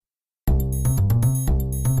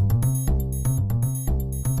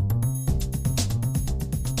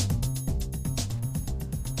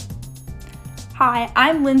Hi,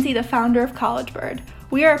 I'm Lindsay, the founder of College Bird.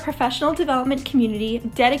 We are a professional development community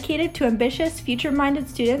dedicated to ambitious, future-minded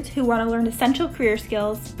students who want to learn essential career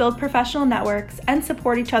skills, build professional networks, and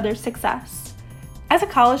support each other's success. As a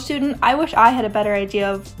college student, I wish I had a better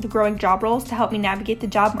idea of the growing job roles to help me navigate the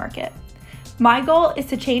job market. My goal is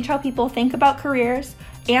to change how people think about careers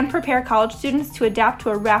and prepare college students to adapt to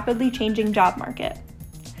a rapidly changing job market.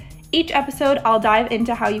 Each episode, I'll dive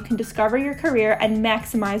into how you can discover your career and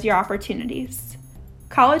maximize your opportunities.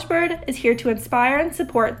 College Bird is here to inspire and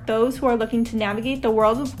support those who are looking to navigate the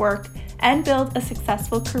world of work and build a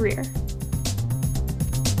successful career.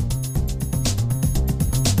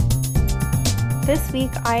 This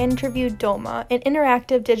week, I interviewed Doma, an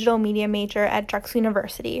interactive digital media major at Drexel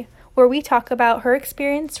University, where we talk about her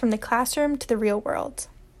experience from the classroom to the real world.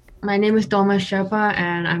 My name is Doma Sherpa,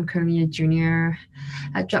 and I'm currently a junior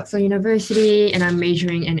at Drexel University, and I'm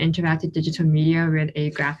majoring in interactive digital media with a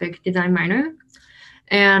graphic design minor.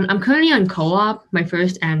 And I'm currently on co-op, my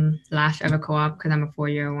first and last ever co-op because I'm a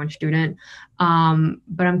 4-year-1 student.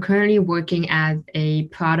 But I'm currently working as a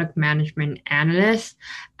product management analyst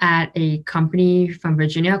at a company from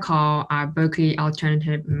Virginia called Berkeley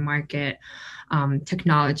Alternative Market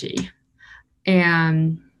Technology.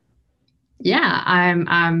 And yeah,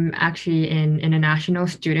 I'm actually an international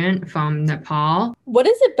student from Nepal. What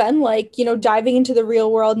has it been like, diving into the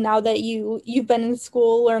real world now that you've been in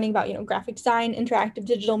school learning about, graphic design, interactive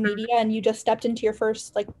digital media, and you just stepped into your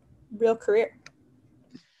first real career?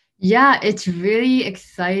 Yeah, it's really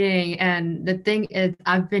exciting. And the thing is,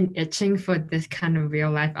 I've been itching for this kind of real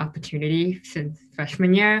life opportunity since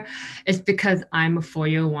freshman year. It's because I'm a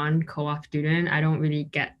 4-year-1 co-op student. I don't really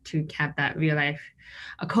get to have that real life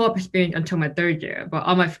a co-op experience until my 3rd year. But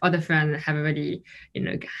all my other friends have already,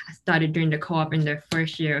 started doing the co-op in their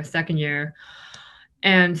 1st year or 2nd year.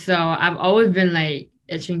 And so I've always been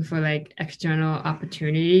itching for external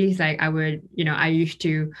opportunities. I used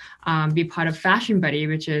to be part of Fashion Buddy,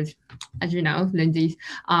 which is, as you know, Lindsay's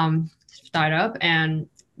startup. And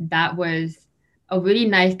that was a really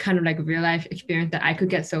nice kind of real life experience that I could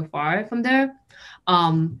get so far from there.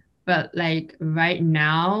 But right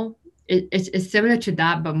now, it's similar to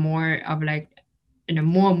that, but more of in a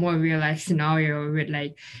more real life scenario with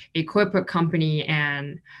a corporate company.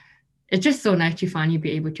 And it's just so nice to finally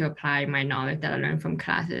be able to apply my knowledge that I learned from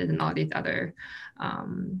classes and all these other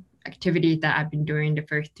activities that I've been doing the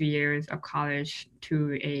first 3 years of college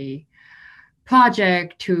to a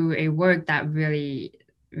project, to a work that really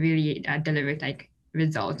delivers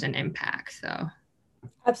results and impact. So.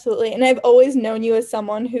 Absolutely. And I've always known you as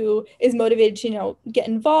someone who is motivated to, get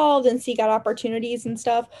involved and seek out opportunities and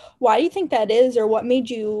stuff. Why do you think that is, or what made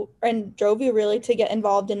you and drove you really to get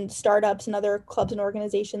involved in startups and other clubs and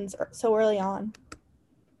organizations so early on?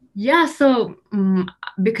 Yeah, so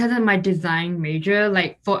because of my design major,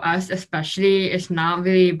 for us especially, it's not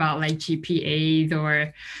really about GPAs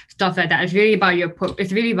or stuff like that. It's really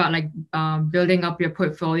about building up your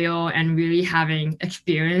portfolio and really having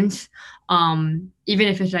experience. Even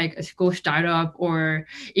if it's a school startup or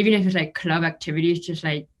even if it's club activities, just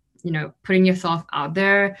putting yourself out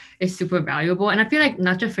there is super valuable. And I feel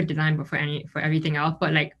not just for design, but for everything else,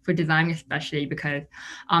 but for design especially, because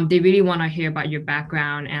they really want to hear about your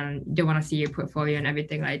background and they want to see your portfolio and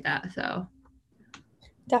everything like that. So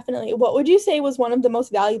definitely. What would you say was one of the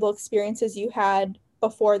most valuable experiences you had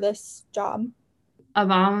before this job?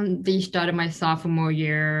 Around the start of my sophomore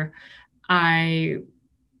year,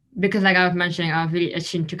 because I was mentioning, I was really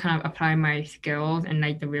itching to kind of apply my skills in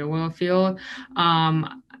the real world field.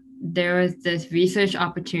 There was this research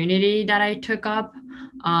opportunity that I took up,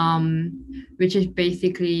 which is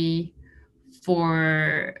basically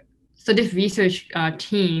so this research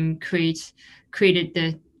team created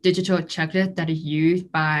the digital checklist that is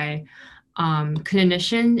used by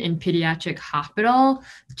clinicians in pediatric hospital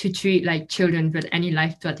to treat children with any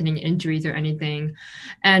life-threatening injuries or anything.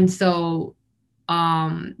 And so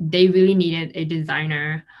they really needed a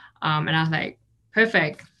designer. And I was like,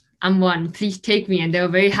 perfect, I'm one, please take me. And they were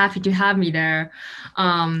very happy to have me there.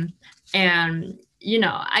 And,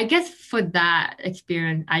 I guess for that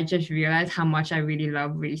experience, I just realized how much I really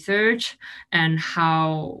love research and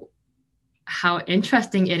how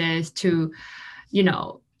interesting it is to,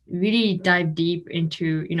 really dive deep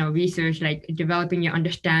into, research, developing your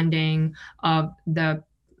understanding of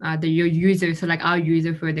your user. So our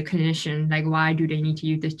user for the clinician, why do they need to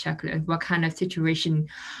use this checklist? What kind of situation,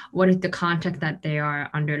 what is the context that they are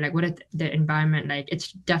under? What is the environment like?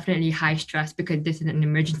 It's definitely high stress because this is an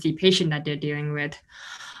emergency patient that they're dealing with.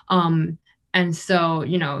 And so,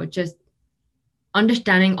 just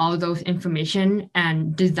understanding all those information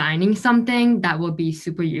and designing something that will be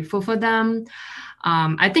super useful for them.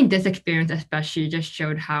 I think this experience especially just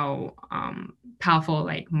showed how powerful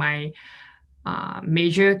like my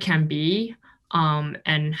major can be,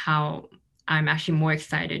 and how I'm actually more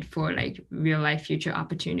excited for like real life future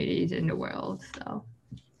opportunities in the world. So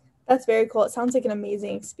That's very cool. It sounds like an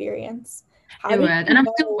amazing experience. How it do was, and you I'm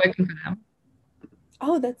still know? working for them.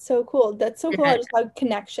 Oh, that's so cool. That's so cool Yeah, how just how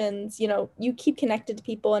connections, you keep connected to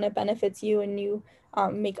people and it benefits you and you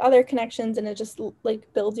make other connections and it just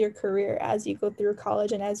like builds your career as you go through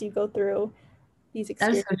college and as you go through these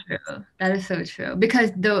that is experiences. so true. That is so true.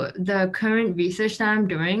 Because the current research that I'm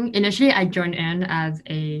doing, initially I joined in as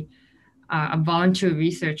a volunteer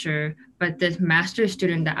researcher, but this master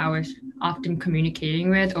student that I was often communicating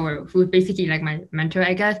with, or who was basically like my mentor,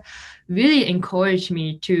 I guess, really encouraged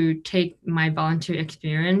me to take my volunteer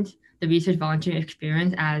experience, the research volunteer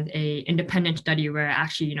experience, as a independent study where I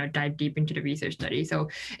actually, dive deep into the research study. So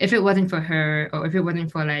if it wasn't for her, or if it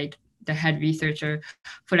wasn't for like the head researcher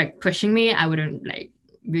for like pushing me, I wouldn't like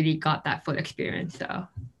really got that full experience. So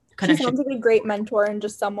She connection. sounds like a great mentor and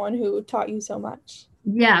just someone who taught you so much.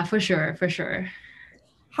 Yeah, for sure, for sure.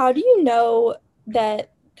 How do you know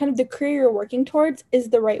that kind of the career you're working towards is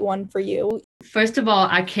the right one for you? First of all,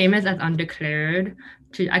 I came as undeclared.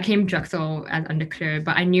 I came Drexel as undeclared,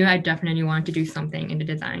 but I knew I definitely wanted to do something in the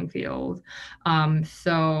design field.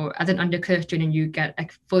 So as an undeclared student, you get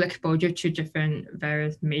full exposure to different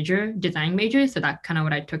various design majors. So that's kind of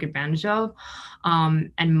what I took advantage of.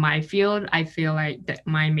 And my field, I feel like that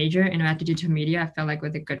my major, interactive digital media, I felt like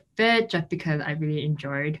was a good fit just because I really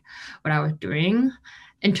enjoyed what I was doing.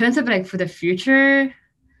 In terms of like for the future,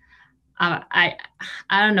 uh, I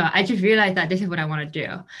I don't know. I just realized that this is what I want to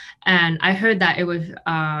do, and I heard that it was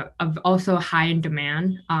also high in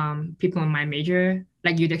demand. People in my major,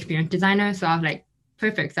 like youth experience designer, so I was like,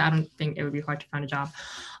 perfect. So I don't think it would be hard to find a job.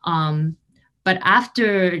 Um, but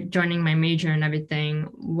after joining my major and everything,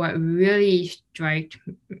 what really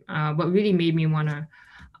made me want to,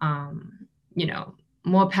 um, you know,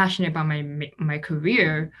 more passionate about my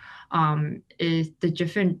career, is the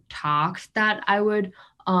different talks that I would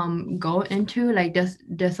go into. Like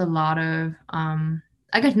there's a lot of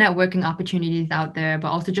I guess networking opportunities out there, but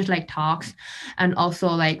also just like talks, and also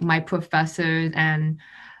like my professors and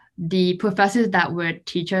the professors that would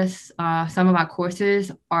teach us some of our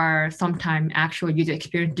courses are sometimes actual user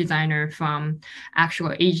experience designer from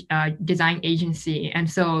actual design agency. And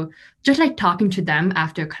so just like talking to them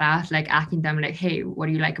after class, like asking them like, hey, what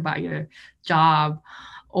do you like about your job?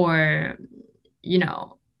 Or,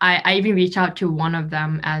 I even reached out to one of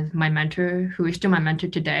them as my mentor, who is still my mentor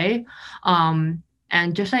today.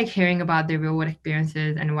 And just like hearing about their real world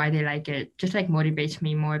experiences and why they like it just like motivates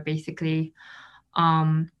me more basically.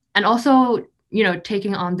 And also,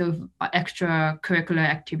 taking on the extracurricular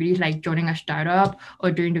activities like joining a startup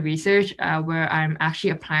or doing the research, where I'm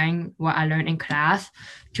actually applying what I learned in class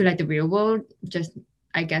to like the real world, just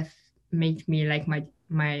I guess makes me like my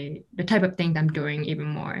the type of thing I'm doing even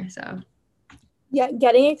more. So Yeah,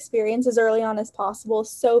 getting experience as early on as possible is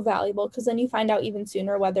so valuable because then you find out even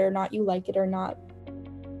sooner whether or not you like it or not.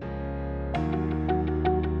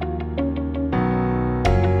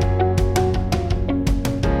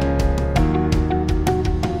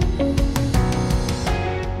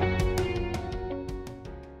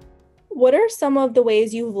 What are some of the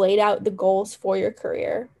ways you've laid out the goals for your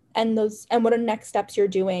career and what are next steps you're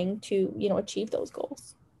doing to, achieve those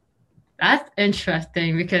goals? that's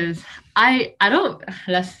interesting because I don't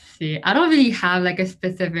let's see, I don't really have like a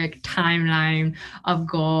specific timeline of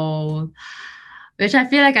goals, which I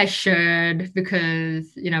feel like I should,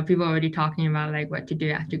 because people are already talking about like what to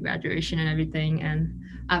do after graduation and everything, and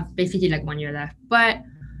I've basically like 1 year left. But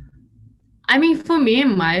I mean, for me,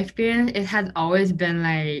 in my experience, it has always been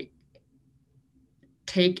like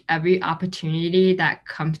take every opportunity that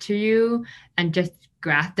comes to you and just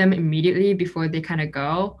grasp them immediately before they kind of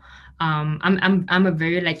go. I'm a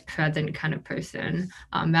very like present kind of person,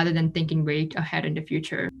 rather than thinking way ahead in the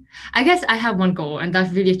future. I guess I have one goal, and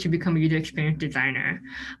that's really to become a user experience designer,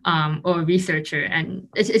 or a researcher. And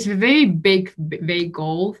it's a very big, vague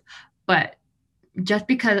goal, but just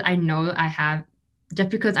because I know just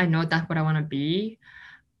because I know that's what I want to be,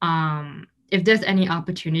 if there's any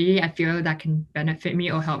opportunity I feel that can benefit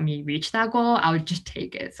me or help me reach that goal, I would just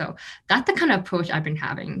take it. So that's the kind of approach I've been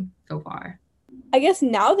having so far. I guess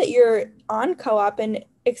now that you're on co-op and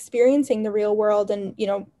experiencing the real world and,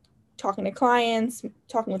 talking to clients,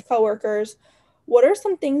 talking with coworkers, what are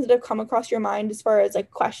some things that have come across your mind as far as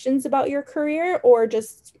like questions about your career or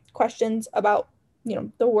just questions about,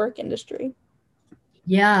 the work industry?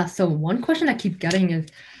 Yeah, so one question I keep getting is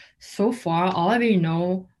so far, all I really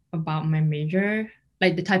know about my major,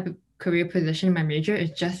 like the type of career position in my major,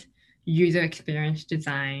 is just user experience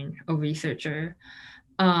design or researcher.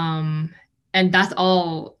 Um, and that's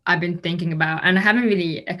all I've been thinking about. And I haven't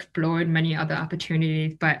really explored many other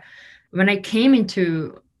opportunities. But when I came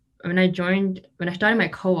into, when I started my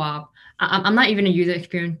co-op, I'm not even a user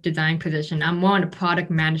experience design position. I'm more on a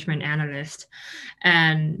product management analyst.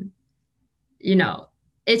 And you know,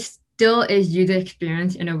 it still is user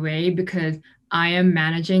experience in a way because I am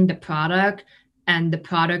managing the product and the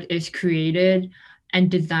product is created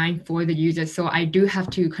and designed for the user. So I do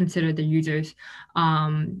have to consider the users,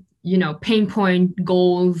 pain point,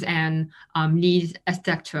 goals, and needs,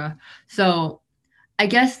 etc. So I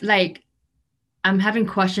guess like I'm having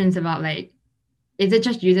questions about like, is it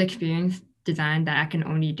just user experience design that I can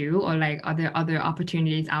only do, or like are there other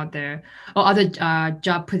opportunities out there or other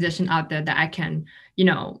job position out there that I can, you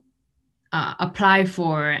know, apply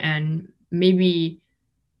for and maybe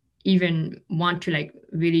even want to like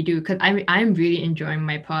really do because I'm really enjoying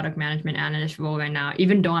my product management analyst role right now,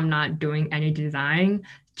 even though I'm not doing any design,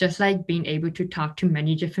 just like being able to talk to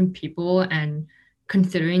many different people and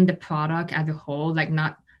considering the product as a whole, like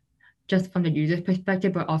not just from the user's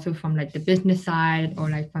perspective, but also from like the business side or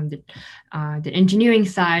like from the engineering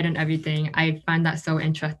side and everything. I find that so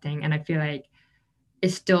interesting, and I feel like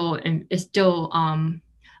it's still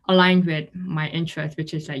aligned with my interest,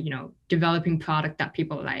 which is like developing product that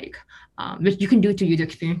people like, which you can do to user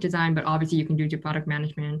experience design, but obviously you can do to product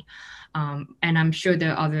management. And I'm sure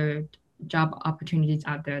there are other job opportunities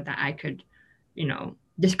out there that I could,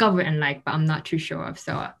 discover and like, but I'm not too sure of.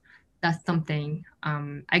 So that's something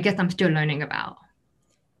I guess I'm still learning about.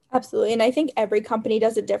 Absolutely. And I think every company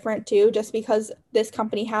does it different too. Just because this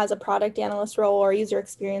company has a product analyst role or user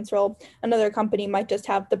experience role, another company might just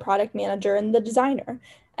have the product manager and the designer.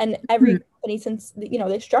 And every Mhm. company, since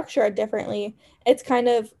they structure it differently, it's kind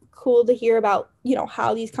of cool to hear about,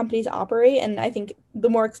 how these companies operate. And I think the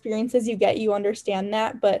more experiences you get, you understand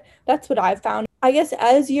that. But that's what I've found. I guess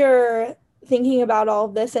as you're thinking about all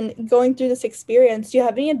of this and going through this experience, do you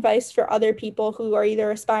have any advice for other people who are either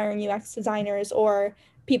aspiring UX designers or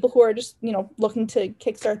people who are just, looking to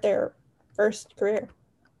kickstart their first career?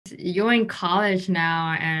 You're in college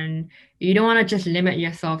now and you don't want to just limit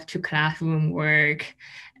yourself to classroom work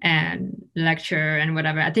and lecture and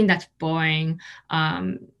whatever. I think that's boring.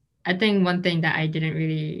 Um, I think one thing that I didn't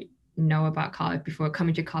really know about college before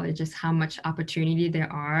coming to college is how much opportunity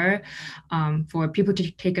there are for people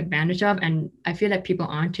to take advantage of. And I feel like people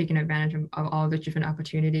aren't taking advantage of all the different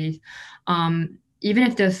opportunities. Even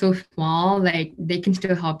if they're so small, like they can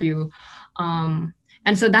still help you.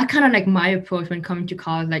 And so that kind of like my approach when coming to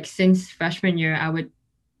college, like since freshman year, I would,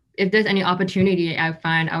 if there's any opportunity I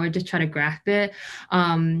find, I would just try to grasp it.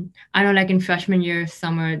 I know like in freshman year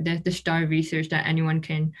summer, there's the STAR research that anyone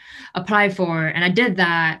can apply for. And I did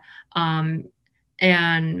that. Um,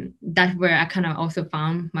 and that's where I kind of also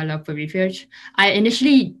found my love for research. I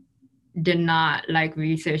initially did not like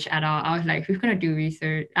research at all. I was like, who's gonna do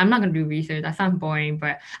research? I'm not gonna do research. That sounds boring.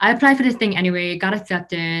 But I applied for this thing anyway, got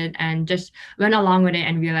accepted, and just went along with it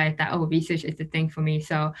and realized that research is the thing for me.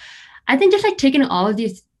 So I think just like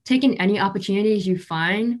taking any opportunities you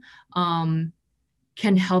find, um,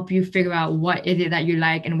 can help you figure out what is it that you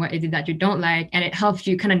like and what is it that you don't like, and it helps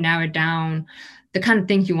you kind of narrow down the kind of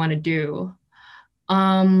things you want to do.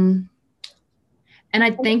 Um, and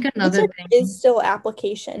I think another Research is thing. still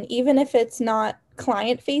application, even if it's not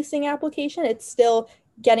client facing application, it's still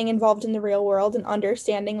getting involved in the real world and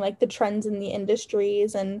understanding like the trends in the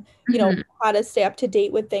industries and, Mhm. how to stay up to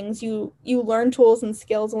date with things. You learn tools and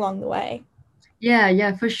skills along the way. Yeah,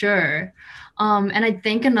 yeah, for sure. And I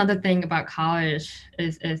think another thing about college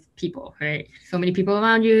is people, right? So many people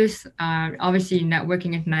around you. Obviously,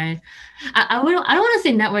 networking is nice. I don't want to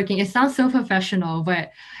say networking. It sounds so professional,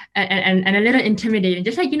 but and a little intimidating.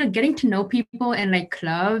 Just like getting to know people in like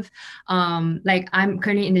clubs. Like I'm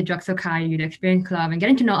currently in the Drexel Chi Youth Experience Club, and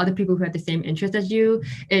getting to know other people who have the same interest as you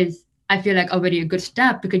is, I feel like, already a good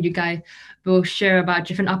step because you guys will share about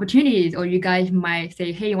different opportunities, or you guys might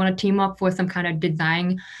say, hey, you want to team up for some kind of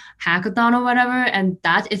design hackathon or whatever, and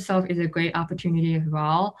that itself is a great opportunity as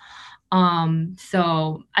well.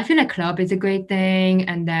 So I feel like club is a great thing,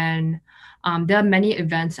 and then there are many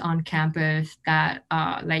events on campus that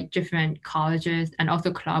like different colleges and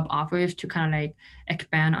also club offers to kind of like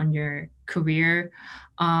expand on your career,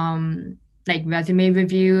 like resume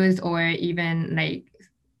reviews or even like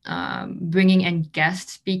bringing in guest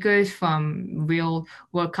speakers from real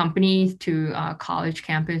world companies to college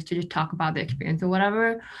campus to just talk about the experience or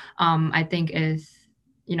whatever, I think is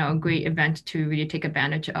a great event to really take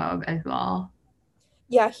advantage of as well.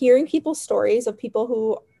 Yeah, hearing people's stories of people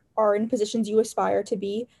who are in positions you aspire to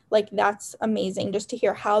be, like that's amazing just to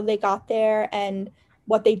hear how they got there and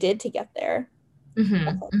what they did to get there.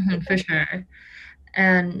 For sure.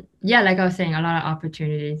 And yeah, like I was saying, a lot of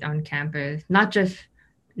opportunities on campus, not just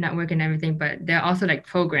network and everything, but there are also like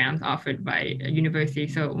programs offered by a university.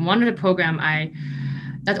 So one of the program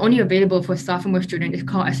that's only available for sophomore students is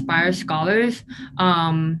called Aspire Scholars.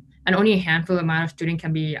 And only a handful amount of students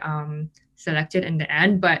can be selected in the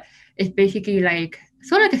end, but it's basically like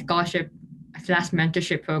sort of like a scholarship slash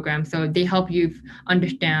mentorship program. So they help you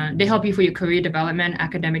for your career development,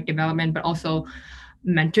 academic development, but also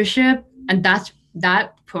mentorship. And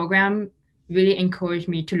that program really encouraged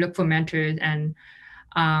me to look for mentors and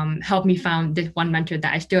helped me found this one mentor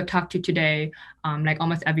that I still talk to today, like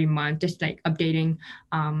almost every month, just like updating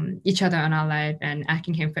each other on our life and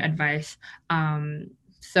asking him for advice.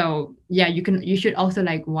 So yeah, you should also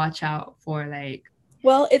like watch out for like.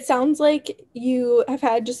 Well, it sounds like you have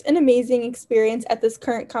had just an amazing experience at this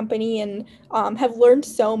current company and have learned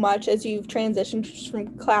so much as you've transitioned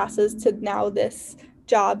from classes to now this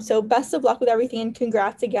job. So best of luck with everything and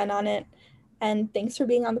congrats again on it. And thanks for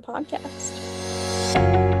being on the podcast.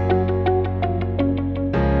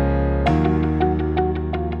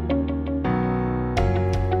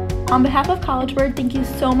 On behalf of CollegeBird, thank you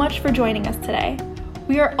so much for joining us today.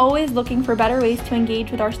 We are always looking for better ways to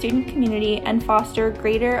engage with our student community and foster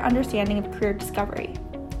greater understanding of career discovery.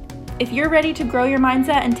 If you're ready to grow your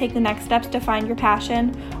mindset and take the next steps to find your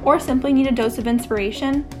passion, or simply need a dose of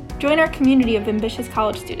inspiration, join our community of ambitious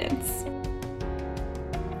college students.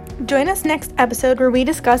 Join us next episode where we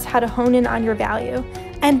discuss how to hone in on your value.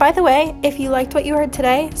 And by the way, if you liked what you heard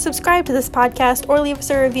today, subscribe to this podcast or leave us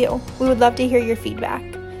a review. We would love to hear your feedback.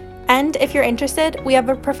 And if you're interested, we have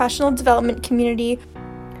a professional development community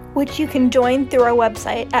which you can join through our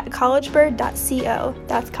website at collegebird.co.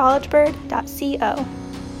 That's collegebird.co.